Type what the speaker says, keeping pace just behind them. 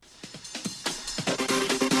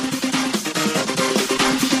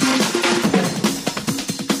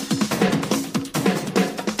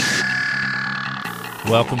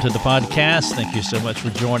Welcome to the podcast. Thank you so much for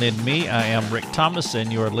joining me. I am Rick Thomas,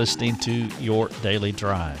 and you are listening to Your Daily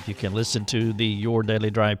Drive. You can listen to the Your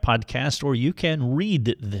Daily Drive podcast, or you can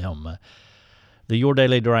read them. The Your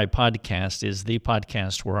Daily Drive podcast is the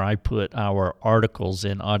podcast where I put our articles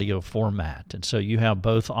in audio format. And so you have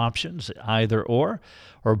both options, either or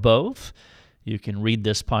both. You can read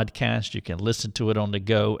this podcast, you can listen to it on the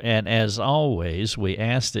go, and as always, we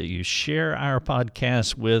ask that you share our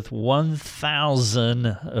podcast with 1,000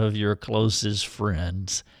 of your closest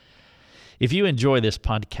friends. If you enjoy this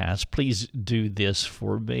podcast, please do this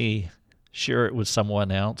for me. Share it with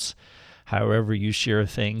someone else. However you share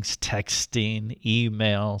things, texting,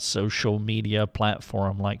 email, social media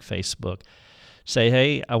platform like Facebook. Say,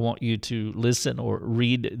 hey, I want you to listen or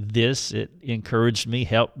read this. It encouraged me,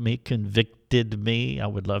 helped me, convicted me. I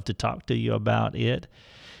would love to talk to you about it.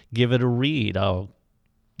 Give it a read. I'll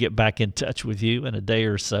get back in touch with you in a day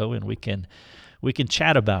or so, and we can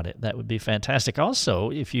chat about it. That would be fantastic. Also,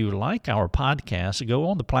 if you like our podcast, go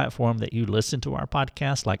on the platform that you listen to our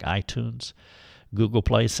podcast, like iTunes, Google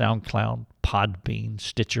Play, SoundCloud, Podbean,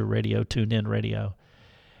 Stitcher Radio, TuneIn Radio,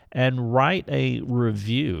 and write a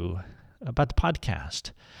review about the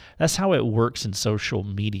podcast. That's how it works in social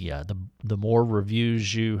media. The more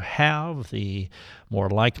reviews you have, the more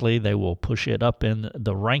likely they will push it up in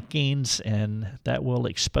the rankings, and that will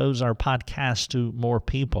expose our podcast to more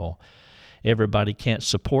people. Everybody can't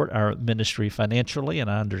support our ministry financially,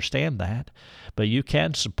 and I understand that, but you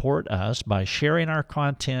can support us by sharing our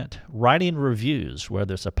content, writing reviews,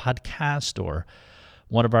 whether it's a podcast or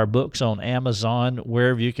one of our books on Amazon,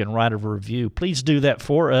 wherever you can write a review. Please do that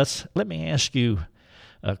for us. Let me ask you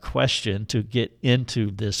a question to get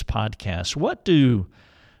into this podcast. What do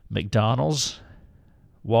McDonald's,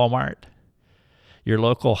 Walmart, your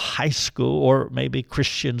local high school, or maybe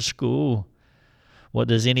Christian school, what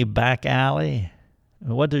does any back alley,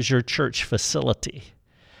 what does your church facility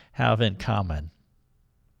have in common?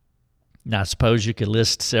 Now, I suppose you could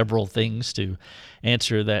list several things to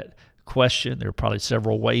answer that question. There are probably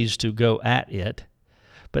several ways to go at it.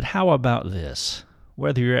 But how about this?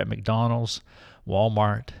 Whether you're at McDonald's,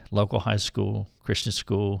 Walmart, local high school, Christian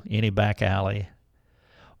school, any back alley,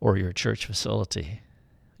 or your church facility,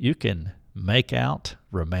 you can make out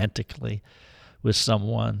romantically with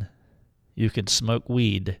someone. You can smoke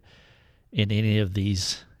weed in any of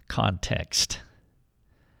these contexts.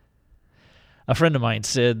 A friend of mine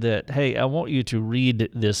said that, hey, I want you to read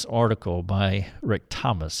this article by Rick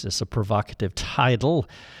Thomas. It's a provocative title,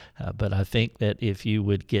 but I think that if you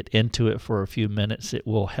would get into it for a few minutes, it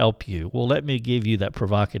will help you. Well, let me give you that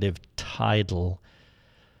provocative title.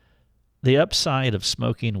 The upside of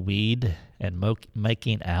smoking weed and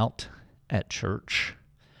making out at church.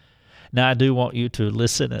 Now, I do want you to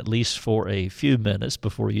listen at least for a few minutes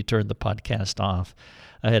before you turn the podcast off.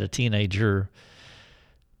 I had a teenager.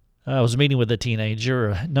 I was meeting with a teenager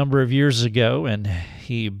a number of years ago, and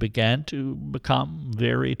he began to become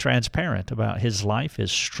very transparent about his life,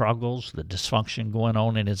 his struggles, the dysfunction going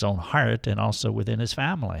on in his own heart and also within his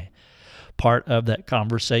family. Part of that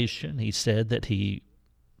conversation, he said that he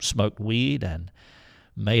smoked weed and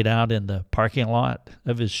made out in the parking lot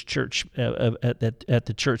of his church, at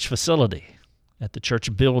the church facility, at the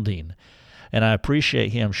church building. And I appreciate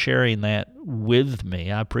him sharing that with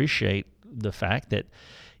me. I appreciate the fact that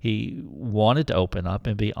he wanted to open up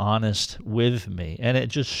and be honest with me. And it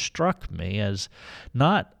just struck me as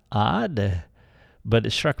not odd, but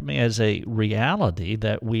it struck me as a reality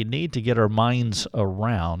that we need to get our minds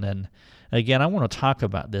around. And again, I want to talk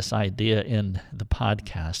about this idea in the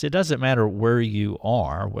podcast. It doesn't matter where you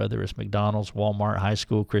are, whether it's McDonald's, Walmart, high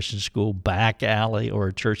school, Christian school, back alley, or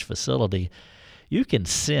a church facility. You can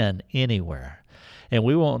sin anywhere. And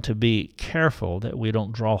we want to be careful that we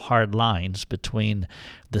don't draw hard lines between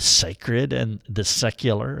the sacred and the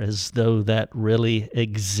secular as though that really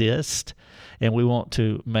exists. And we want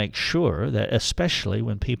to make sure that, especially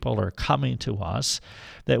when people are coming to us,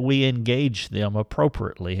 that we engage them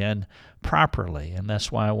appropriately and properly. And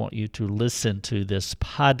that's why I want you to listen to this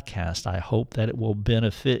podcast. I hope that it will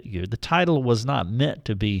benefit you. The title was not meant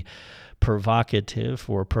to be provocative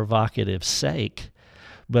for provocative sake,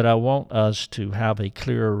 but I want us to have a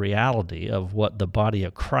clearer reality of what the body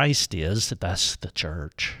of Christ is. That's the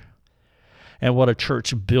church. And what a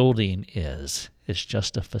church building is. It's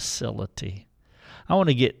just a facility. I want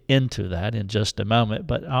to get into that in just a moment,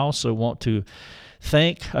 but I also want to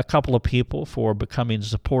thank a couple of people for becoming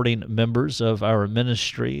supporting members of our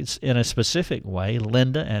ministries in a specific way.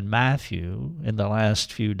 Linda and Matthew, in the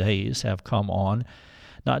last few days, have come on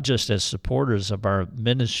not just as supporters of our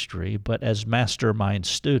ministry, but as mastermind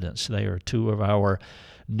students. They are two of our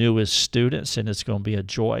newest students, and it's going to be a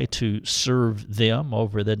joy to serve them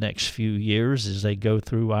over the next few years as they go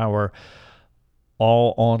through our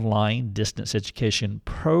all-online distance education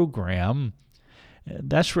program.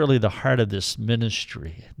 That's really the heart of this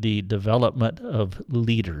ministry, the development of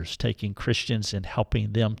leaders, taking Christians and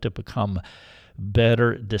helping them to become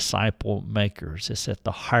better disciple makers. It's at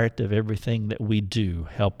the heart of everything that we do,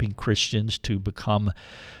 helping Christians to become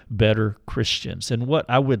better Christians. And what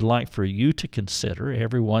I would like for you to consider,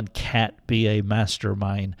 everyone can't be a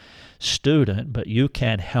mastermind student, but you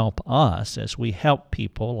can help us as we help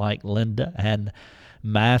people like Linda and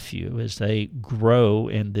Matthew as they grow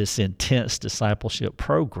in this intense discipleship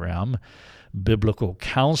program. Biblical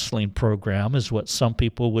counseling program is what some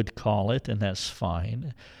people would call it, and that's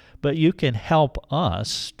fine. But you can help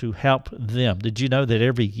us to help them. Did you know that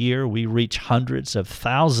every year we reach hundreds of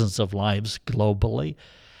thousands of lives globally?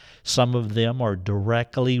 Some of them are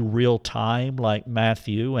directly real-time, like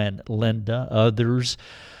Matthew and Linda. Others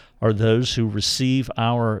are those who receive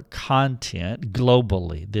our content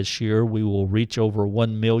globally. This year we will reach over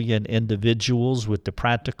 1 million individuals with the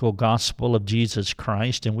practical gospel of Jesus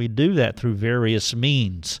Christ, and we do that through various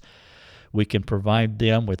means. We can provide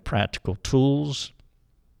them with practical tools.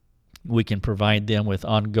 We can provide them with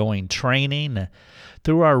ongoing training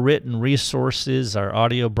through our written resources, our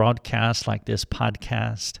audio broadcasts like this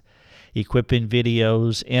podcast, equipping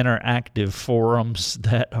videos, interactive forums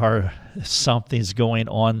that are something's going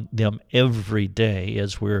on them every day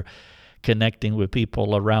as we're connecting with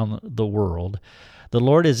people around the world. The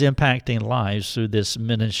Lord is impacting lives through this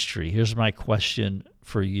ministry. Here's my question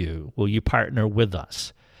for you. Will you partner with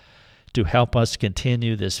us to help us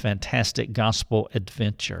continue this fantastic gospel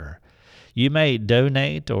adventure? You may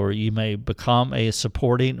donate or you may become a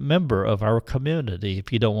supporting member of our community.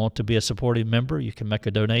 If you don't want to be a supporting member, you can make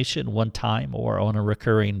a donation one time or on a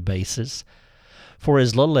recurring basis. For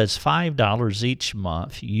as little as $5 each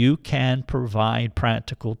month, you can provide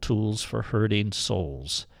practical tools for hurting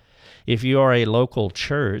souls. If you are a local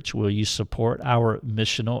church, will you support our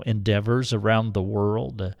missional endeavors around the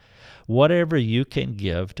world? Whatever you can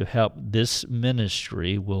give to help this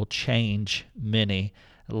ministry will change many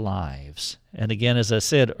lives. And again, as I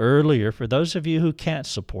said earlier, for those of you who can't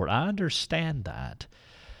support, I understand that.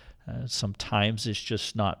 Sometimes it's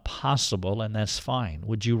just not possible, and that's fine.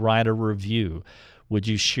 Would you write a review? Would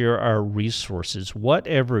you share our resources?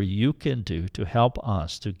 Whatever you can do to help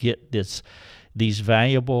us to get these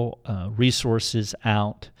valuable resources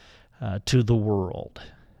out to the world.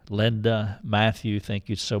 Linda, Matthew, thank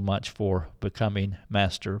you so much for becoming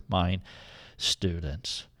mastermind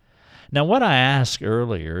students. Now, what I asked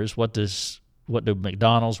earlier is what do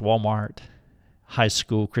McDonald's, Walmart, high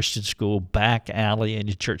school, Christian school, back alley, and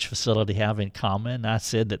your church facility have in common? I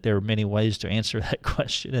said that there are many ways to answer that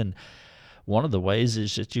question, and one of the ways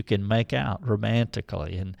is that you can make out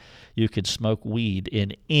romantically, and you can smoke weed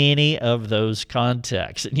in any of those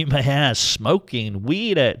contexts. And you may ask, smoking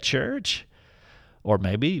weed at church? Or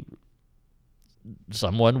maybe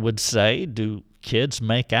someone would say, do kids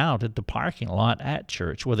make out at the parking lot at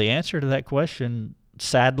church? Well, the answer to that question,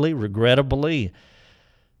 sadly, regrettably,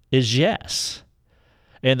 is yes.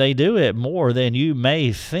 And they do it more than you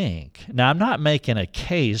may think. Now, I'm not making a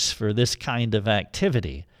case for this kind of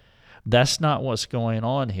activity. That's not what's going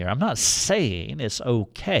on here. I'm not saying it's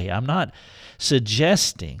okay. I'm not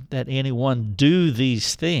suggesting that anyone do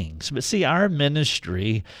these things. But see, our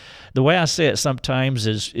ministry, the way I say it sometimes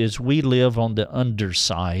is we live on the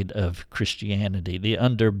underside of Christianity, the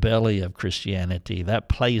underbelly of Christianity, that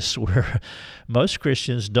place where most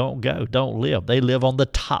Christians don't live. They live on the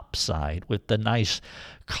top side with the nice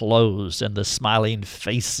clothes and the smiling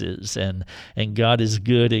faces, and God is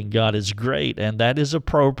good and God is great, and that is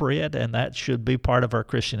appropriate, and that should be part of our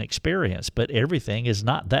Christian experience. But everything is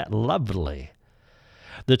not that lovely.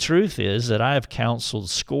 The truth is that I have counseled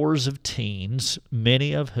scores of teens,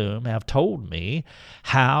 many of whom have told me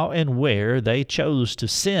how and where they chose to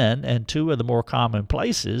sin, and two of the more common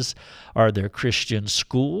places are their Christian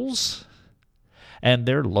schools and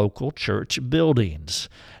their local church buildings.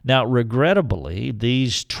 Now, regrettably,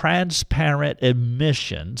 these transparent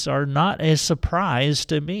admissions are not a surprise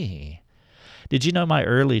to me. Did you know my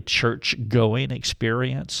early church-going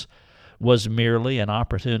experience was merely an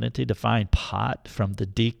opportunity to find pot from the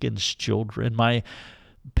deacon's children? My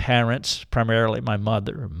parents, primarily my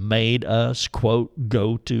mother, made us, quote,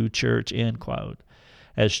 go to church, end quote,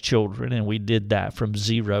 as children, and we did that from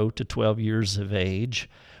 0 to 12 years of age.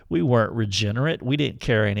 We weren't regenerate. We didn't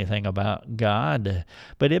care anything about God,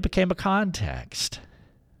 but it became a context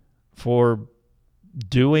for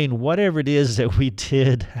doing whatever it is that we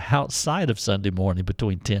did outside of Sunday morning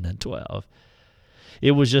between 10 and 12.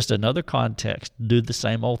 It was just another context to do the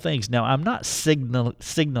same old things. Now, I'm not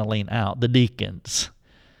signaling out the deacons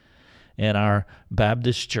in our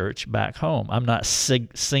Baptist church back home. I'm not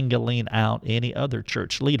singling out any other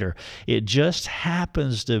church leader. It just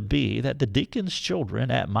happens to be that the deacons'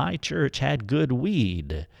 children at my church had good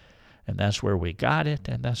weed. And that's where we got it,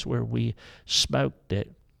 and that's where we smoked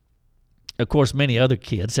it. Of course, many other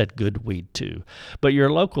kids had good weed too. But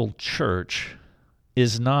your local church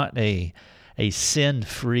is not a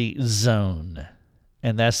sin-free zone.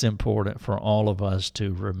 And that's important for all of us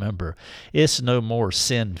to remember. It's no more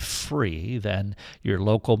sin-free than your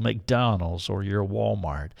local McDonald's or your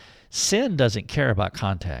Walmart. Sin doesn't care about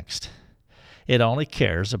context. It only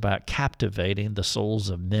cares about captivating the souls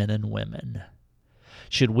of men and women.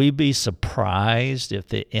 Should we be surprised if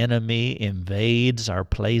the enemy invades our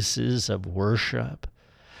places of worship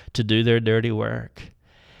to do their dirty work?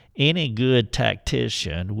 Any good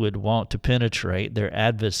tactician would want to penetrate their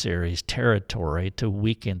adversary's territory to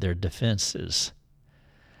weaken their defenses.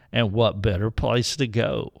 And what better place to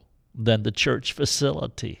go than the church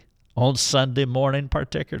facility, on Sunday morning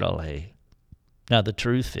particularly? Now, the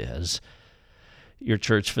truth is, your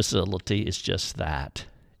church facility is just that.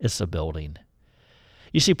 It's a building.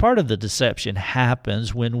 You see, part of the deception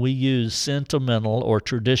happens when we use sentimental or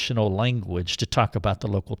traditional language to talk about the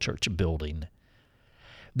local church building.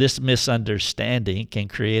 This misunderstanding can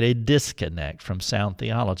create a disconnect from sound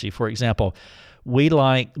theology. For example, we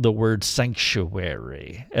like the word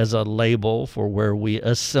sanctuary as a label for where we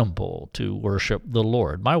assemble to worship the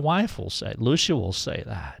Lord. My wife will say, Lucia will say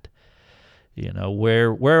that. You know,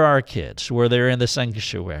 where are our kids? Where they're in the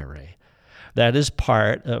sanctuary. That is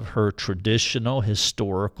part of her traditional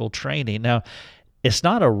historical training. Now, it's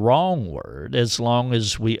not a wrong word as long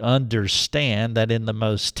as we understand that in the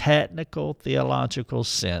most technical theological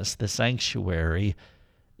sense, the sanctuary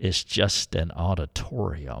is just an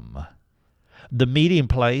auditorium. The meeting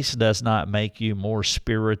place does not make you more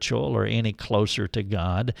spiritual or any closer to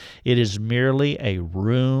God. It is merely a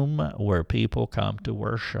room where people come to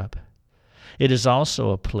worship. It is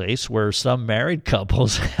also a place where some married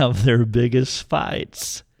couples have their biggest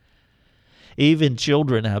fights. Even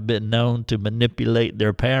children have been known to manipulate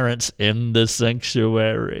their parents in the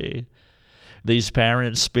sanctuary. These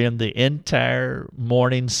parents spend the entire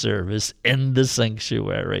morning service in the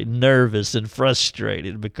sanctuary, nervous and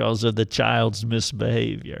frustrated because of the child's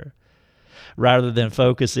misbehavior. Rather than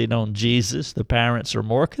focusing on Jesus, the parents are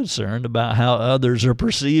more concerned about how others are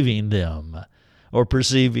perceiving them or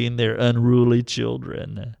perceiving their unruly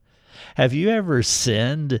children. Have you ever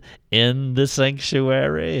sinned in the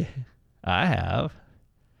sanctuary? I have.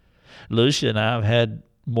 Lucia and I have had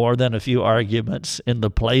more than a few arguments in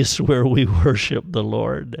the place where we worship the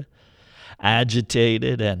Lord.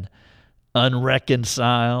 Agitated and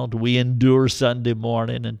unreconciled, we endure Sunday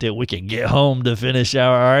morning until we can get home to finish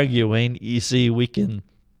our arguing. You see, we can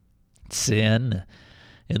sin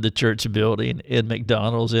in the church building, in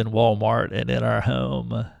McDonald's, in Walmart, and in our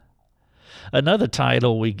home. Another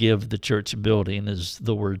title we give the church building is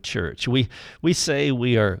the word church. We say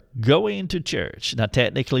we are going to church. Now,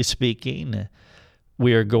 technically speaking,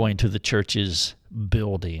 we are going to the church's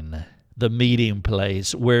building, the meeting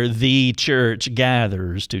place where the church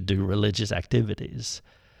gathers to do religious activities.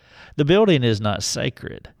 The building is not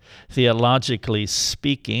sacred. Theologically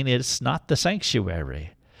speaking, it's not the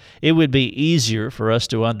sanctuary. It would be easier for us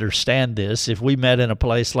to understand this if we met in a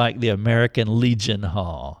place like the American Legion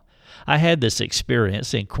Hall. I had this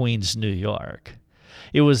experience in Queens, New York.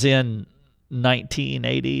 It was in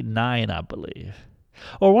 1989, I believe.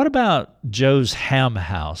 Or what about Joe's Ham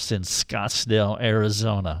House in Scottsdale,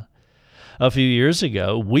 Arizona? A few years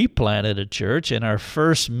ago, we planted a church, and our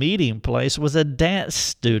first meeting place was a dance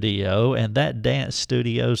studio, and that dance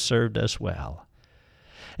studio served us well.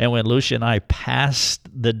 And when Lucia and I passed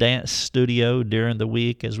the dance studio during the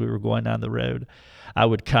week as we were going down the road, I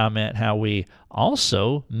would comment how we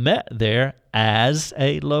also met there as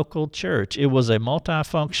a local church. It was a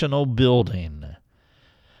multifunctional building.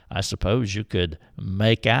 I suppose you could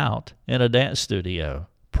make out in a dance studio.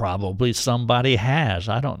 Probably somebody has.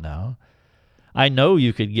 I don't know. I know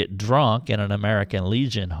you could get drunk in an American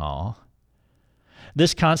Legion Hall.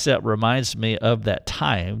 This concept reminds me of that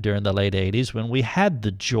time during the late 80s when we had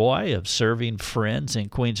the joy of serving friends in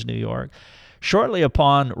Queens, New York. Shortly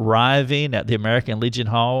upon arriving at the American Legion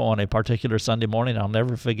Hall on a particular Sunday morning, I'll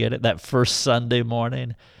never forget it, that first Sunday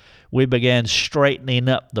morning, we began straightening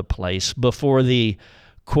up the place before the,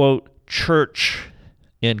 quote, church,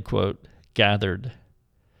 end quote, gathered.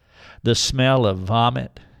 The smell of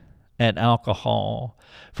vomit and alcohol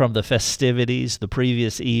from the festivities the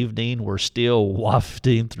previous evening were still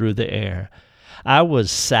wafting through the air. I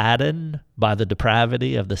was saddened by the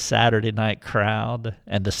depravity of the Saturday night crowd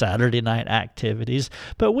and the Saturday night activities,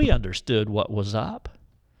 but we understood what was up.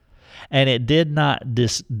 And it did not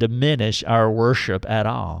diminish our worship at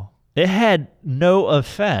all. It had no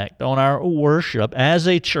effect on our worship as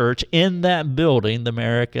a church in that building, the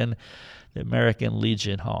American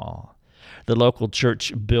Legion Hall. The local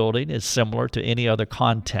church building is similar to any other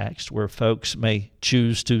context where folks may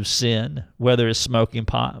choose to sin, whether it's smoking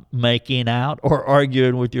pot, making out, or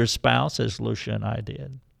arguing with your spouse, as Lucia and I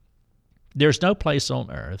did. There's no place on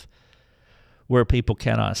earth where people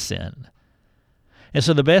cannot sin. And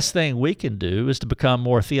so the best thing we can do is to become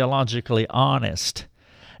more theologically honest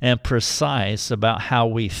and precise about how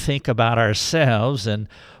we think about ourselves and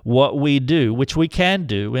what we do, which we can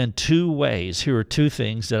do in two ways. Here are two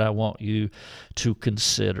things that I want you to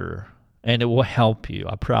consider, and it will help you,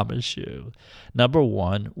 I promise you. Number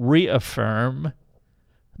one, reaffirm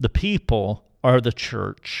the people are the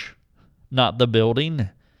church, not the building.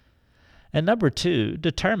 And number two,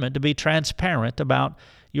 determine to be transparent about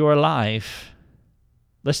your life.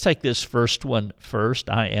 Let's take this first one first.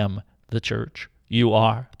 I am the church. You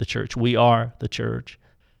are the church. We are the church.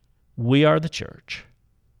 We are the church,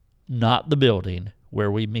 not the building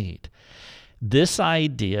where we meet. This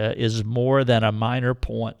idea is more than a minor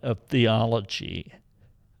point of theology.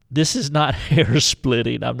 This is not hair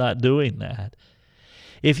splitting. I'm not doing that.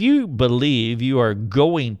 If you believe you are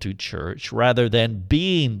going to church rather than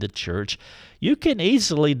being the church, you can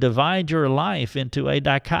easily divide your life into a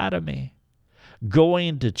dichotomy.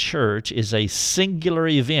 Going to church is a singular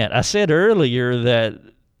event. I said earlier that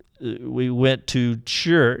we went to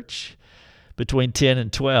church between 10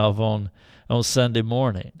 and 12 on Sunday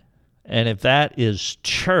morning. And if that is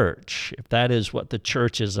church, if that is what the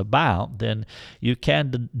church is about, then you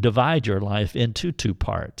can divide your life into two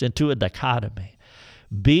parts, into a dichotomy.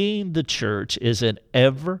 Being the church is an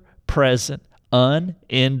ever-present,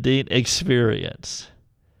 unending experience.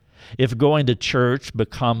 If going to church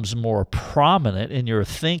becomes more prominent in your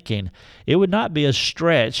thinking, it would not be a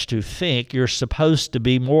stretch to think you're supposed to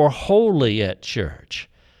be more holy at church.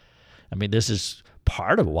 I mean, this is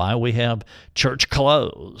part of why we have church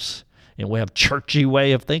clothes and we have churchy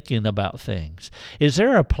way of thinking about things. Is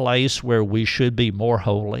there a place where we should be more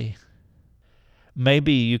holy?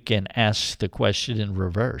 Maybe you can ask the question in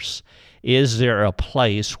reverse. Is there a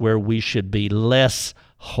place where we should be less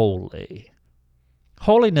holy?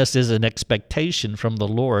 Holiness is an expectation from the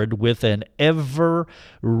Lord with an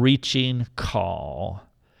ever-reaching call.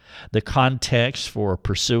 The context for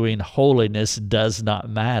pursuing holiness does not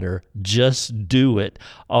matter. Just do it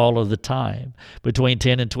all of the time. Between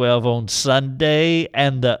 10 and 12 on Sunday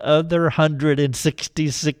and the other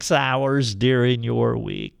 166 hours during your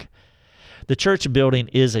week. The church building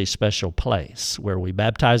is a special place where we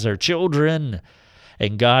baptize our children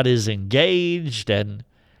and God is engaged and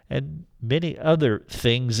many other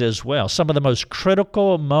things as well. Some of the most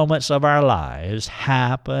critical moments of our lives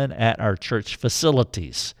happen at our church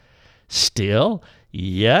facilities. Still,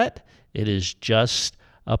 yet, it is just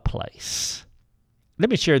a place. Let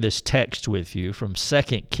me share this text with you from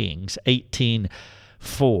 2 Kings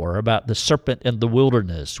 18:4 about the serpent in the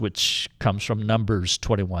wilderness, which comes from Numbers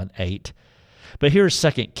 21:8. But here's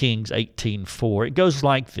 2 Kings 18:4. It goes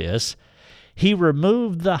like this. He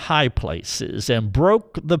removed the high places and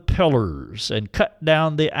broke the pillars and cut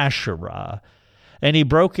down the Asherah. And he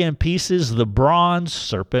broke in pieces the bronze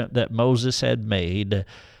serpent that Moses had made.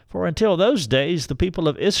 For until those days, the people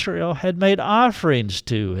of Israel had made offerings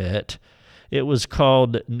to it. It was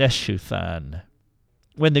called Neshuthan.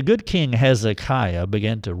 When the good king Hezekiah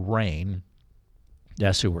began to reign,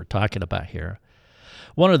 that's who we're talking about here,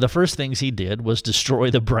 one of the first things he did was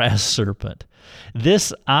destroy the brass serpent.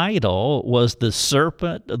 This idol was the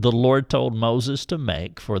serpent the Lord told Moses to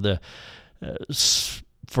make for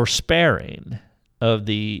sparing of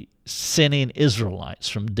the sinning Israelites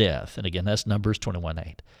from death. And again, that's Numbers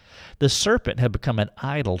 21:8. The serpent had become an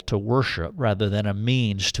idol to worship rather than a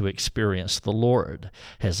means to experience the Lord.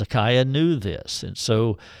 Hezekiah knew this, and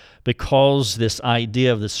so because this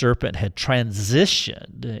idea of the serpent had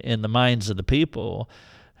transitioned in the minds of the people,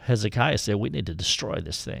 Hezekiah said, we need to destroy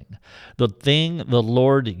this thing. The thing the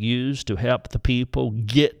Lord used to help the people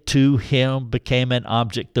get to him became an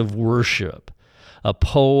object of worship. A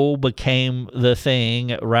pole became the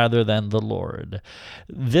thing rather than the Lord.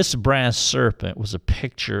 This brass serpent was a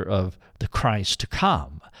picture of the Christ to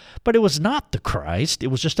come. But it was not the Christ. It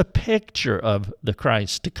was just a picture of the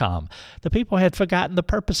Christ to come. The people had forgotten the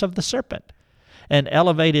purpose of the serpent and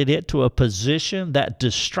elevated it to a position that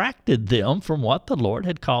distracted them from what the Lord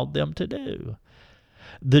had called them to do.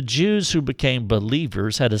 The Jews who became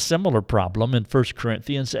believers had a similar problem in 1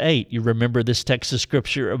 Corinthians 8. You remember this text of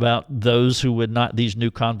Scripture about those who these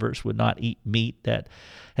new converts would not eat meat that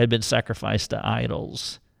had been sacrificed to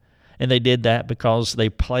idols. And they did that because they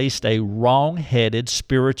placed a wrong-headed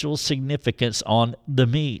spiritual significance on the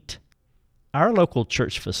meat. Our local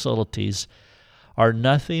church facilities are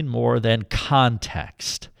nothing more than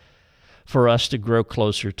context for us to grow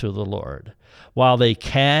closer to the Lord. While they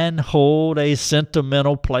can hold a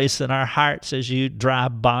sentimental place in our hearts as you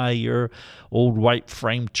drive by your old white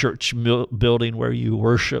frame church building where you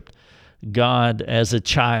worshiped God as a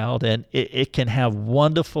child, and it can have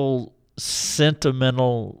wonderful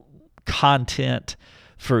sentimental content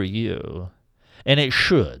for you, and it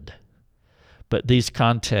should. But these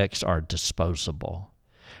contexts are disposable.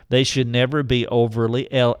 They should never be overly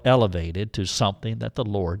elevated to something that the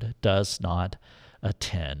Lord does not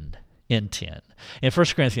intend. In 1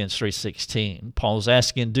 Corinthians 3:16, Paul's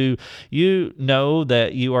asking, do you know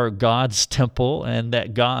that you are God's temple and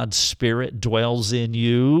that God's Spirit dwells in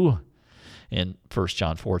you? In 1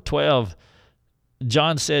 John 4:12,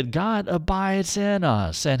 John said, God abides in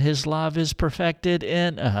us and his love is perfected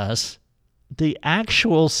in us. The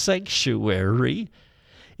actual sanctuary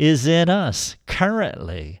is in us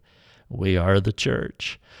currently. We are the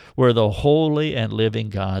church where the holy and living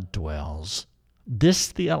God dwells.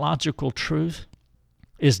 This theological truth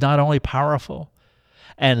is not only powerful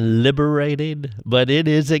and liberating, but it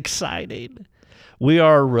is exciting. We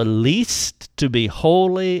are released to be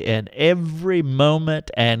holy in every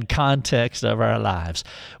moment and context of our lives.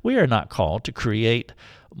 We are not called to create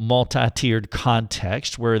multi-tiered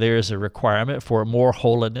context where there is a requirement for more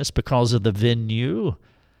holiness because of the venue.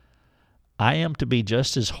 I am to be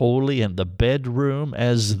just as holy in the bedroom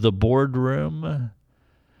as the boardroom.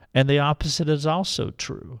 And the opposite is also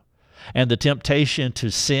true. And the temptation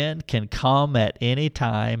to sin can come at any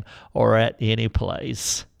time or at any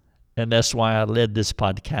place. And that's why I led this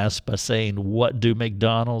podcast by saying, what do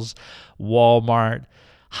McDonald's, Walmart,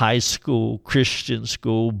 high school, Christian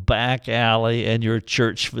school, back alley, and your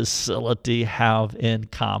church facility have in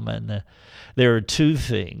common? There are two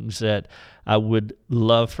things that I would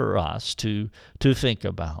love for us to think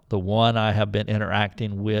about. The one I have been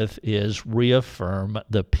interacting with is reaffirm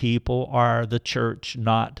the people are the church,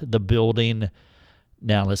 not the building.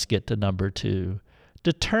 Now let's get to number 2.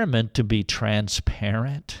 Determined to be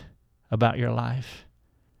transparent about your life.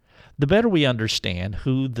 The better we understand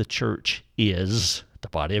who the church is, the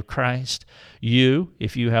body of Christ, you,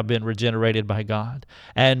 if you have been regenerated by God,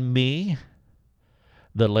 and me,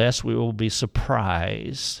 the less we will be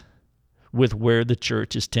surprised with where the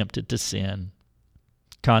church is tempted to sin.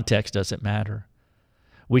 Context doesn't matter.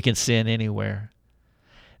 We can sin anywhere.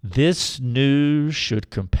 This news should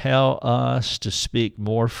compel us to speak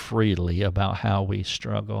more freely about how we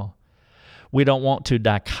struggle. We don't want to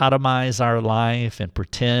dichotomize our life and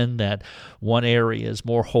pretend that one area is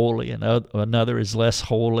more holy and another is less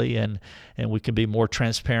holy, and we can be more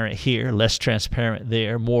transparent here, less transparent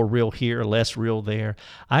there, more real here, less real there.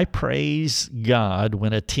 I praise God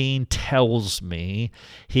when a teen tells me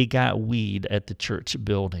he got weed at the church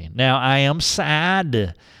building. Now, I am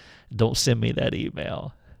sad. Don't send me that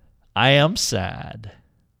email. I am sad,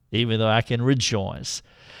 even though I can rejoice.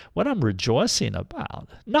 What I'm rejoicing about,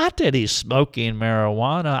 not that he's smoking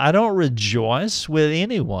marijuana. I don't rejoice with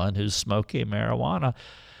anyone who's smoking marijuana.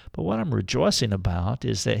 But what I'm rejoicing about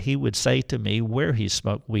is that he would say to me where he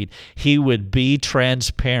smoked weed. He would be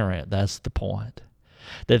transparent. That's the point.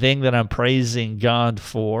 The thing that I'm praising God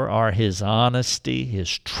for are his honesty,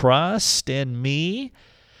 his trust in me,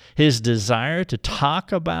 his desire to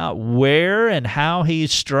talk about where and how he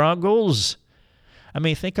struggles. I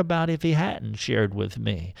mean, think about if he hadn't shared with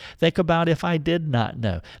me. Think about if I did not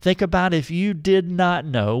know. Think about if you did not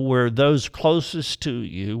know where those closest to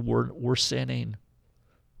you were sinning.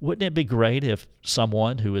 Wouldn't it be great if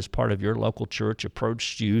someone who is part of your local church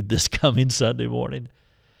approached you this coming Sunday morning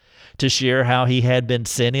to share how he had been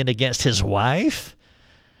sinning against his wife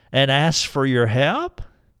and asked for your help?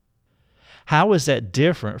 How is that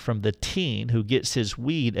different from the teen who gets his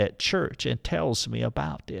weed at church and tells me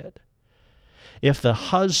about it? If the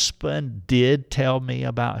husband did tell me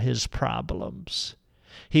about his problems,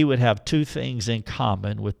 he would have two things in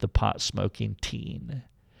common with the pot-smoking teen.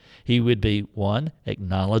 He would be, 1,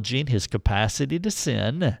 acknowledging his capacity to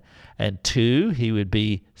sin, and 2, he would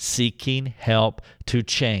be seeking help to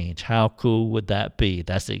change. How cool would that be?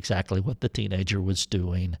 That's exactly what the teenager was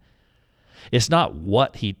doing. It's not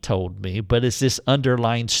what he told me, but it's this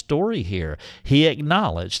underlying story here. He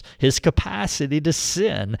acknowledged his capacity to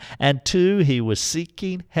sin, and 2, he was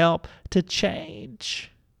seeking help to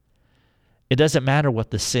change. It doesn't matter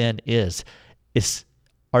what the sin is.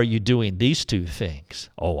 Are you doing these two things?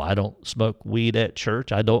 Oh, I don't smoke weed at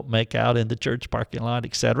church. I don't make out in the church parking lot,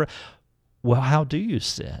 etc. Well, how do you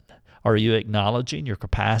sin? Are you acknowledging your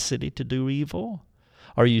capacity to do evil?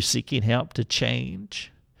 Are you seeking help to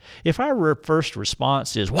change? If our first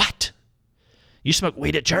response is, "What? You smoke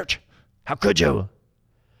weed at church? How could you?"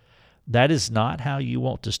 That is not how you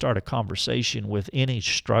want to start a conversation with any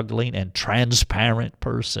struggling and transparent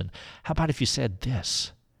person. How about if you said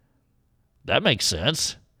this? "That makes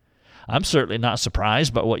sense. I'm certainly not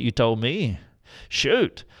surprised by what you told me.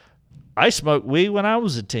 Shoot, I smoked weed when I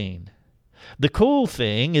was a teen. The cool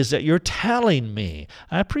thing is that you're telling me.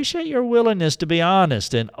 I appreciate your willingness to be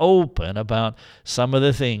honest and open about some of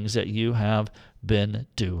the things that you have been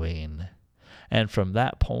doing." And from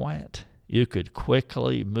that point, you could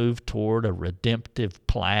quickly move toward a redemptive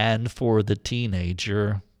plan for the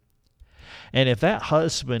teenager. And if that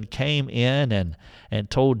husband came in and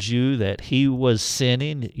told you that he was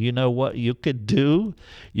sinning, you know what you could do?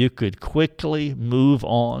 You could quickly move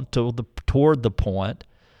on toward the point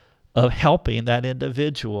of helping that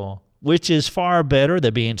individual, which is far better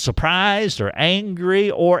than being surprised or angry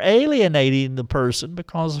or alienating the person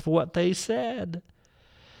because of what they said.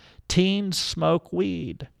 Teens smoke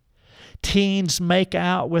weed. Teens make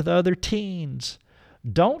out with other teens.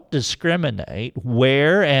 Don't discriminate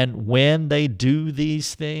where and when they do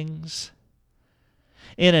these things.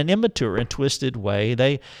 In an immature and twisted way,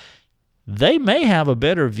 they may have a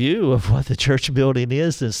better view of what the church building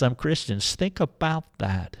is than some Christians. Think about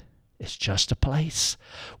that. It's just a place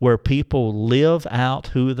where people live out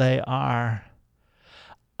who they are.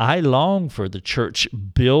 I long for the church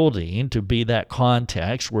building to be that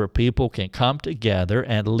context where people can come together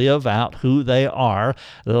and live out who they are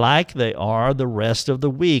like they are the rest of the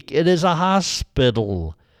week. It is a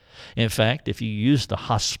hospital. In fact, if you use the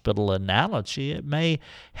hospital analogy, it may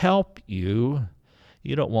help you.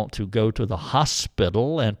 You don't want to go to the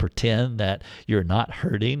hospital and pretend that you're not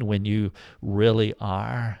hurting when you really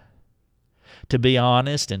are. To be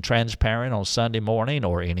honest and transparent on Sunday morning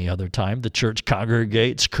or any other time the church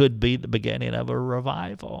congregates could be the beginning of a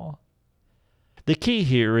revival. The key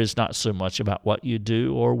here is not so much about what you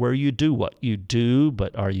do or where you do what you do,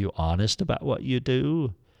 but are you honest about what you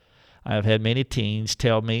do? I have had many teens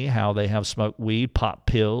tell me how they have smoked weed, popped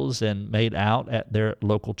pills, and made out at their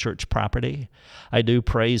local church property. I do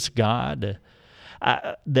praise God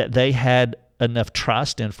that they had enough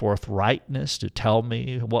trust and forthrightness to tell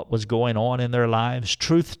me what was going on in their lives.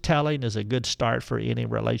 Truth-telling is a good start for any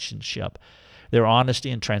relationship. Their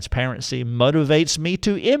honesty and transparency motivates me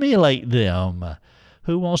to emulate them.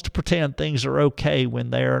 Who wants to pretend things are okay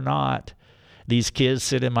when they are not? These kids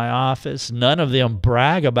sit in my office. None of them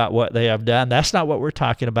brag about what they have done. That's not what we're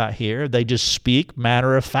talking about here. They just speak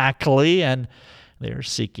matter-of-factly, and they're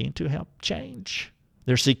seeking to help change.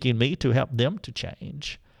 They're seeking me to help them to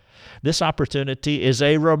change. This opportunity is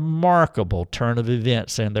a remarkable turn of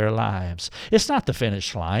events in their lives. It's not the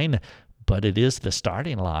finish line, but it is the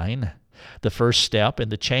starting line. The first step in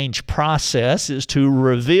the change process is to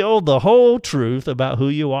reveal the whole truth about who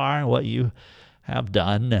you are and what you have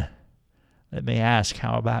done. Let me ask,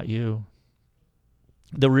 how about you?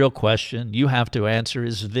 The real question you have to answer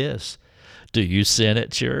is this: do you sin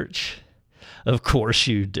at church? Of course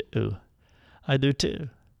you do. I do too.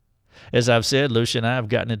 As I've said, Lucia and I have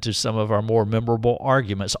gotten into some of our more memorable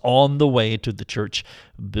arguments on the way to the church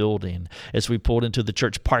building. As we pulled into the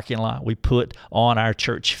church parking lot, we put on our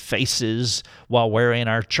church faces while wearing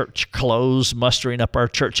our church clothes, mustering up our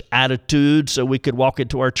church attitude so we could walk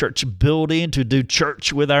into our church building to do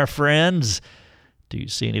church with our friends. Do you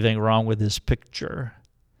see anything wrong with this picture?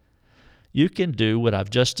 You can do what I've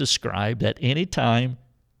just described at any time,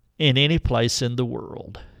 in any place in the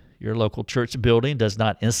world. Your local church building does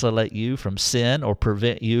not insulate you from sin or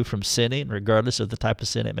prevent you from sinning, regardless of the type of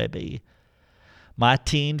sin it may be. My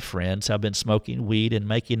teen friends have been smoking weed and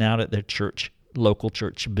making out at their local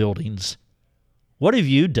church buildings. What have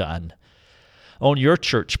you done on your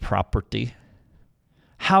church property?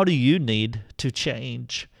 How do you need to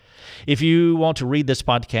change? If you want to read this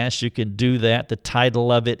podcast, you can do that. The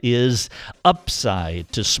title of it is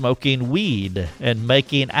Upside to Smoking Weed and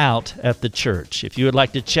Making Out at the Church. If you would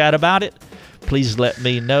like to chat about it, please let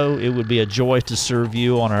me know. It would be a joy to serve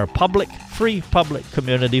you on our free public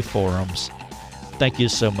community forums. Thank you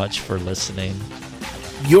so much for listening.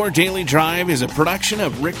 Your Daily Drive is a production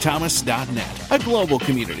of rickthomas.net, a global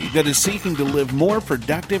community that is seeking to live more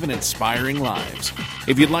productive and inspiring lives.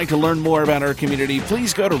 If you'd like to learn more about our community,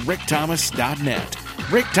 please go to rickthomas.net.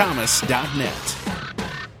 rickthomas.net.